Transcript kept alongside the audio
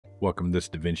Welcome to this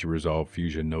DaVinci Resolve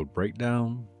Fusion node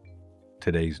breakdown.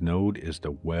 Today's node is the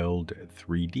Weld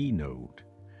 3D node.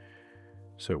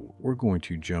 So we're going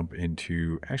to jump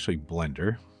into actually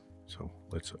Blender. So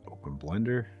let's open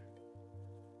Blender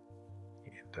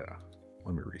and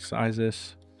let me resize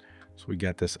this. So we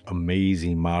got this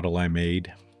amazing model I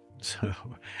made. So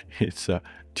it's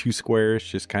two squares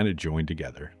just kind of joined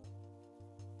together.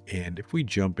 And if we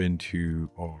jump into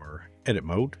our edit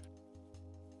mode,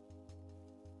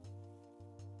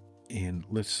 and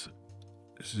let's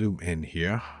zoom in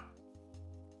here.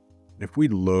 If we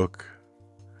look,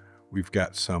 we've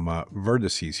got some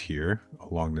vertices here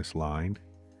along this line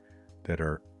that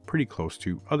are pretty close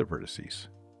to other vertices.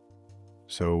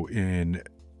 So in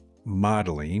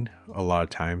modeling, a lot of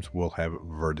times we'll have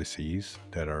vertices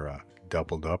that are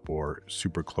doubled up or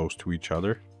super close to each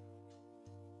other.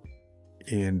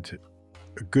 And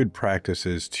a good practice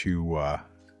is to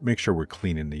make sure we're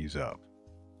cleaning these up,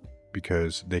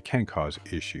 because they can cause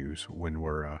issues when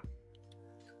we're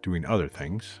doing other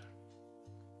things,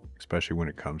 especially when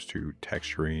it comes to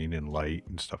texturing and light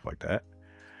and stuff like that.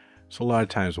 So a lot of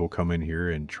times we'll come in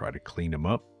here and try to clean them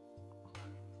up.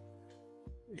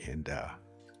 And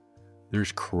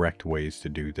there's correct ways to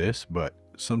do this, but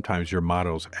sometimes your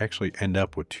models actually end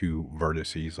up with two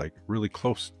vertices like really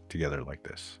close together like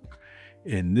this.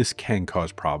 And this can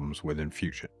cause problems within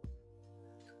Fusion.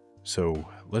 So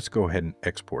let's go ahead and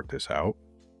export this out.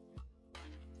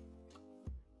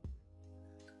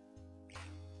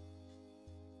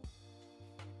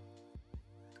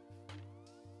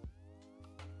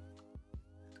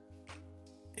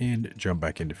 And jump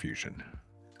back into Fusion.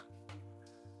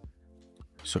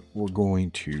 So we're going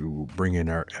to bring in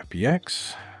our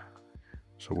FBX.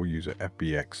 So we'll use a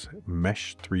FBX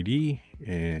Mesh 3D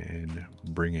and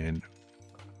bring in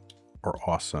our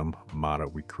awesome model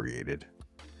we created.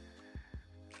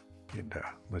 And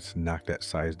let's knock that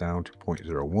size down to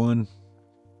 0.01.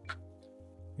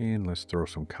 And let's throw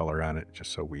some color on it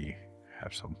just so we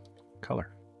have some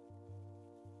color.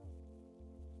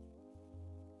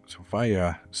 So if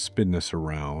I spin this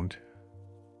around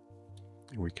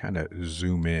and we kind of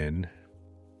zoom in,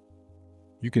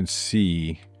 you can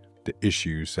see the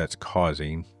issues that's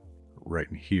causing right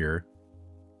in here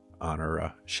on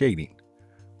our shading.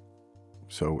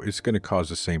 So it's going to cause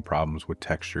the same problems with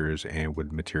textures and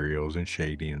with materials and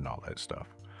shading and all that stuff.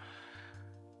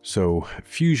 So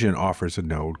Fusion offers a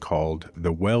node called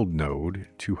the Weld node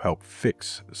to help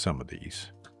fix some of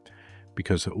these.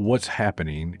 Because what's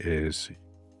happening is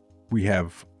we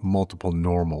have multiple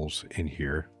normals in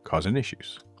here causing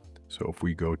issues. So if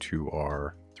we go to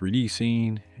our 3D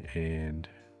scene and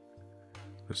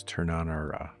let's turn on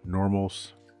our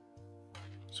normals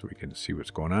so we can see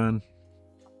what's going on.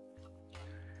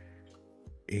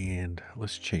 And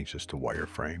let's change this to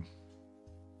wireframe.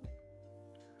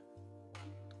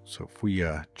 So if we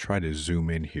try to zoom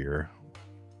in here,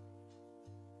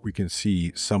 we can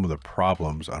see some of the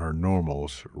problems on our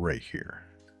normals right here.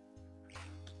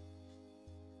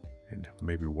 And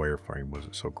maybe wireframe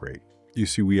wasn't so great. You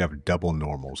see we have double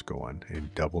normals going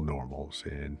and double normals,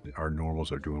 and our normals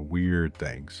are doing weird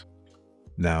things.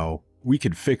 Now we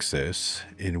can fix this,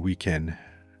 and we can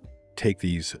take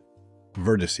these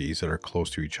vertices that are close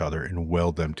to each other and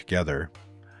weld them together,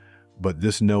 but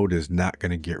this node is not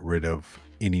going to get rid of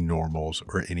any normals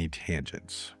or any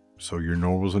tangents. So your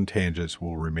normals and tangents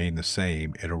will remain the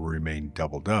same. It'll remain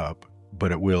doubled up,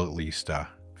 but it will at least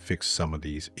fix some of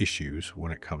these issues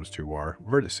when it comes to our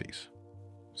vertices.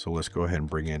 So let's go ahead and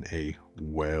bring in a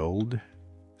Weld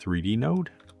 3D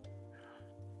node,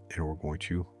 and we're going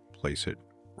to place it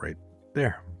right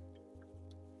there.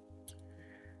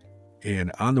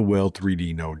 And on the Weld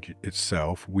 3D node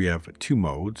itself, we have two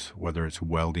modes, whether it's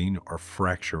welding or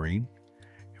fracturing.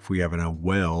 If we have it on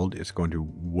weld, it's going to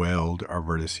weld our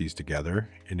vertices together.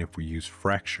 And if we use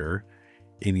fracture,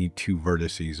 any two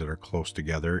vertices that are close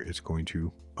together, it's going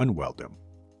to unweld them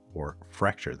or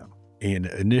fracture them. And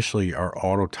initially, our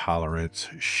auto tolerance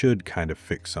should kind of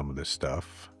fix some of this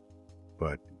stuff.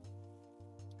 But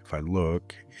if I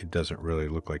look, it doesn't really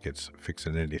look like it's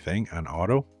fixing anything on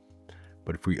auto.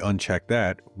 But if we uncheck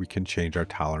that, we can change our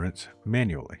tolerance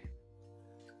manually.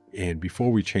 And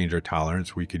before we change our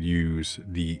tolerance, we could use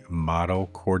the model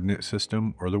coordinate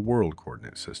system or the world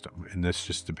coordinate system. And this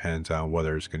just depends on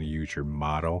whether it's going to use your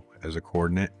model as a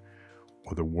coordinate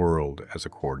or the world as a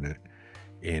coordinate.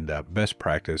 And best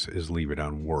practice is leave it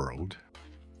on world.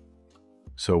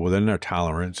 So within our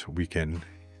tolerance, we can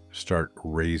start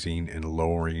raising and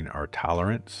lowering our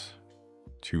tolerance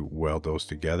to weld those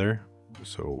together.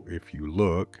 So if you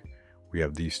look, we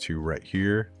have these two right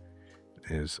here.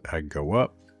 As I go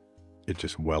up, it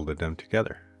just welded them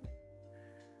together.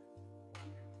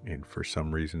 And for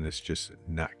some reason, it's just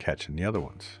not catching the other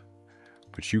ones.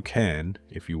 But you can,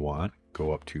 if you want,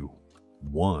 go up to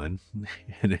 1,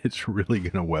 and it's really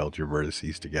going to weld your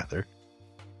vertices together.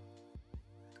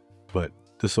 But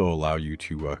this will allow you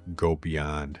to go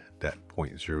beyond that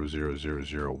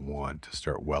 0.00001 to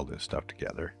start welding stuff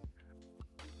together.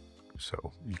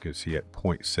 So you can see at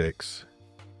 0.6,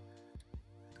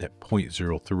 at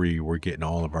 0.03, we're getting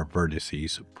all of our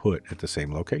vertices put at the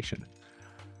same location.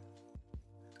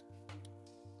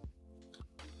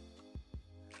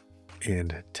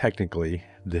 And technically,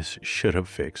 this should have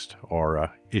fixed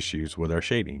our issues with our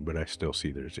shading, but I still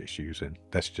see there's issues, and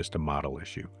that's just a model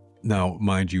issue. Now,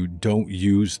 mind you, don't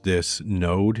use this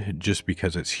node just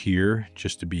because it's here,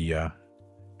 just to be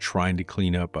trying to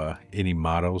clean up any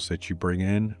models that you bring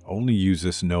in. Only use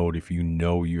this node if you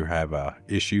know you have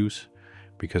issues,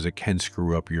 because it can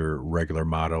screw up your regular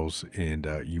models, and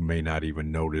you may not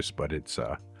even notice, but it's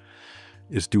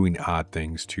doing odd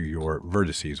things to your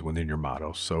vertices within your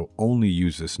model. So only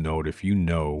use this node if you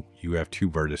know you have 2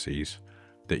 vertices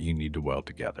that you need to weld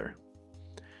together.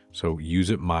 So use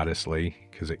it modestly,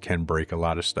 because it can break a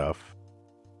lot of stuff.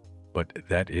 But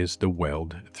that is the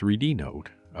Weld 3D node.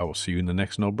 I will see you in the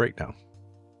next node breakdown.